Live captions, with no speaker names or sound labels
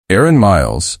Aaron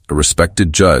Miles, a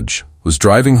respected judge, was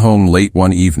driving home late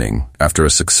one evening after a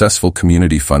successful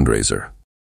community fundraiser.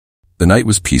 The night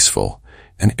was peaceful,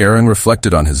 and Aaron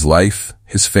reflected on his life,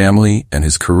 his family, and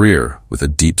his career with a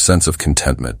deep sense of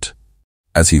contentment.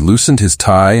 As he loosened his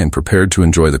tie and prepared to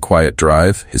enjoy the quiet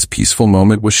drive, his peaceful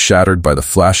moment was shattered by the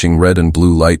flashing red and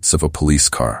blue lights of a police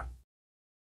car.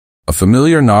 A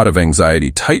familiar knot of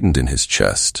anxiety tightened in his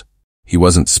chest. He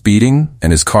wasn't speeding,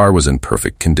 and his car was in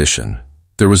perfect condition.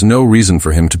 There was no reason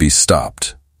for him to be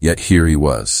stopped, yet here he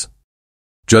was.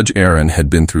 Judge Aaron had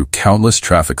been through countless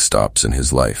traffic stops in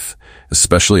his life,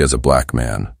 especially as a black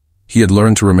man. He had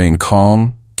learned to remain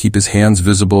calm, keep his hands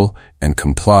visible, and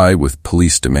comply with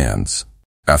police demands.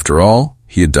 After all,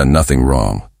 he had done nothing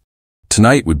wrong.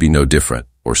 Tonight would be no different,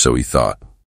 or so he thought.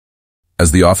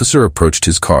 As the officer approached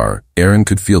his car, Aaron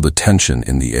could feel the tension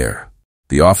in the air.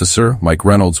 The officer, Mike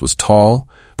Reynolds, was tall,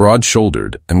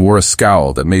 broad-shouldered, and wore a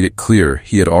scowl that made it clear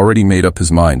he had already made up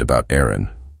his mind about Aaron.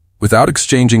 Without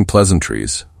exchanging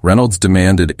pleasantries, Reynolds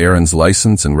demanded Aaron's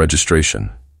license and registration.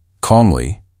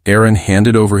 Calmly, Aaron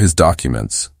handed over his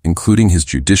documents, including his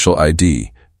judicial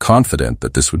ID, confident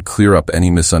that this would clear up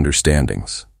any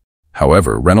misunderstandings.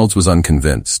 However, Reynolds was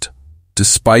unconvinced.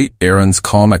 Despite Aaron's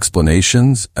calm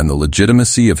explanations and the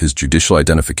legitimacy of his judicial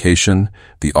identification,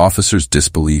 the officer's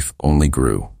disbelief only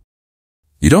grew.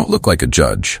 "You don't look like a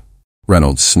judge,"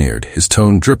 Reynolds sneered, his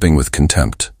tone dripping with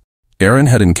contempt. Aaron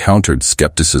had encountered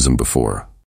skepticism before,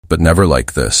 but never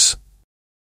like this.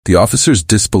 The officer's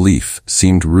disbelief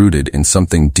seemed rooted in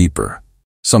something deeper,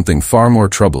 something far more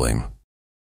troubling.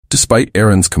 Despite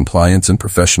Aaron's compliance and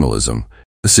professionalism,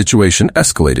 the situation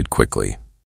escalated quickly.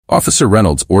 Officer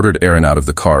Reynolds ordered Aaron out of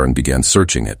the car and began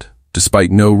searching it,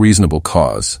 despite no reasonable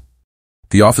cause.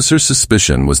 The officer's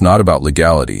suspicion was not about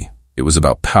legality, it was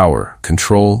about power,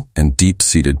 control, and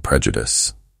deep-seated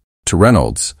prejudice. To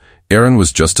Reynolds, Aaron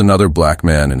was just another black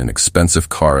man in an expensive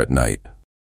car at night.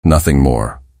 Nothing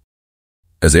more.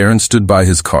 As Aaron stood by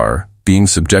his car, being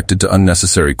subjected to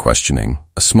unnecessary questioning,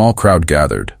 a small crowd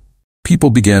gathered.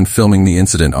 People began filming the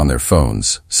incident on their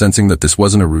phones, sensing that this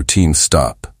wasn't a routine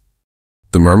stop.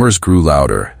 The murmurs grew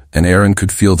louder, and Aaron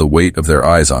could feel the weight of their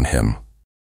eyes on him.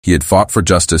 He had fought for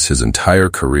justice his entire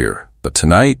career, but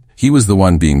tonight, he was the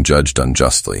one being judged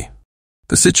unjustly.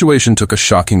 The situation took a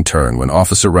shocking turn when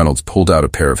Officer Reynolds pulled out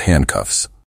a pair of handcuffs.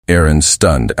 Aaron,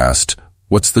 stunned, asked,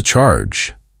 "What's the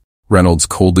charge?" Reynolds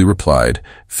coldly replied,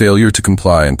 "Failure to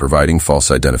comply and providing false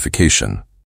identification."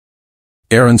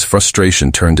 Aaron's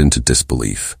frustration turned into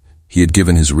disbelief. He had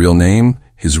given his real name,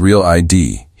 his real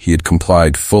ID, he had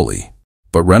complied fully.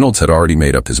 But Reynolds had already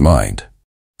made up his mind.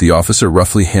 The officer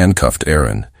roughly handcuffed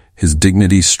Aaron, his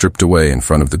dignity stripped away in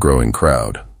front of the growing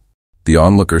crowd. The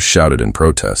onlookers shouted in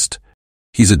protest,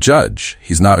 "He's a judge,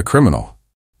 he's not a criminal."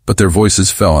 But their voices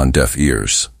fell on deaf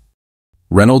ears.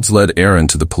 Reynolds led Aaron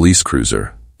to the police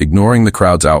cruiser, ignoring the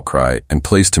crowd's outcry, and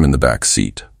placed him in the back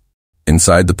seat.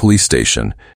 Inside the police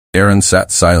station, Aaron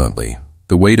sat silently,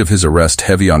 the weight of his arrest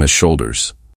heavy on his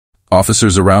shoulders.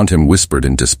 Officers around him whispered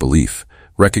in disbelief,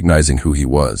 recognizing who he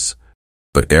was.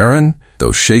 But Aaron,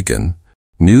 though shaken,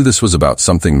 knew this was about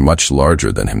something much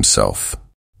larger than himself.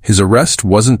 His arrest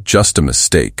wasn't just a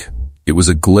mistake. It was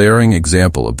a glaring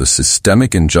example of the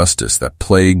systemic injustice that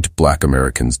plagued Black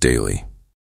Americans daily.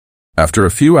 After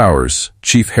a few hours,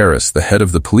 Chief Harris, the head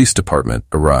of the police department,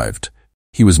 arrived.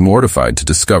 He was mortified to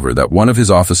discover that one of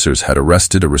his officers had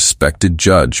arrested a respected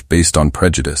judge based on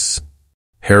prejudice.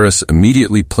 Harris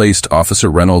immediately placed Officer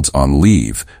Reynolds on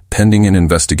leave, pending an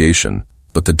investigation,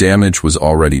 but the damage was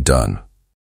already done.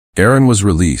 Aaron was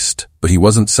released, but he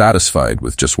wasn't satisfied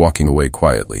with just walking away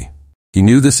quietly. He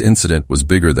knew this incident was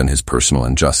bigger than his personal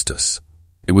injustice.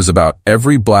 It was about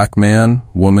every black man,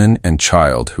 woman, and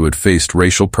child who had faced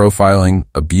racial profiling,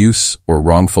 abuse, or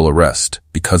wrongful arrest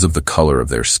because of the color of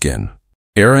their skin.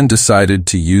 Aaron decided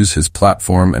to use his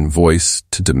platform and voice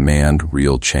to demand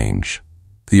real change.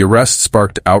 The arrest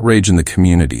sparked outrage in the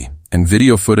community, and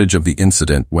video footage of the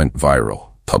incident went viral.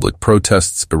 Public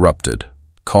protests erupted,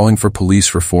 calling for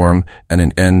police reform and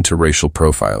an end to racial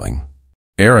profiling.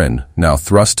 Aaron, now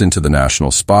thrust into the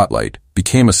national spotlight,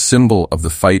 became a symbol of the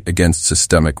fight against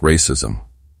systemic racism.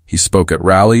 He spoke at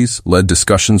rallies, led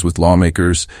discussions with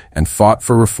lawmakers, and fought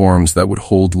for reforms that would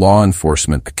hold law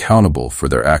enforcement accountable for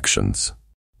their actions.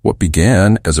 What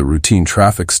began as a routine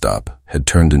traffic stop had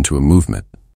turned into a movement.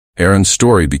 Aaron's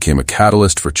story became a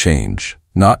catalyst for change,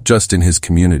 not just in his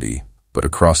community, but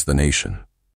across the nation.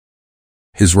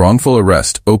 His wrongful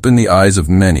arrest opened the eyes of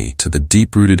many to the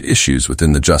deep-rooted issues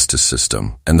within the justice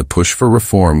system, and the push for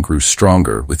reform grew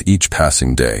stronger with each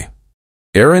passing day.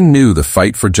 Aaron knew the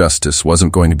fight for justice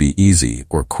wasn't going to be easy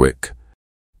or quick.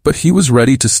 But he was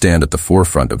ready to stand at the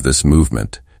forefront of this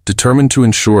movement, determined to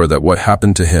ensure that what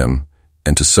happened to him,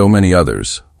 and to so many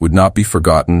others, would not be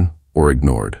forgotten or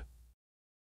ignored.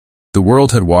 The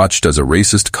world had watched as a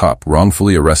racist cop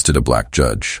wrongfully arrested a black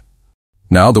judge.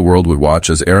 Now the world would watch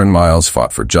as Aaron Miles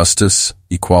fought for justice,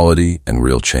 equality, and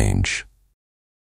real change.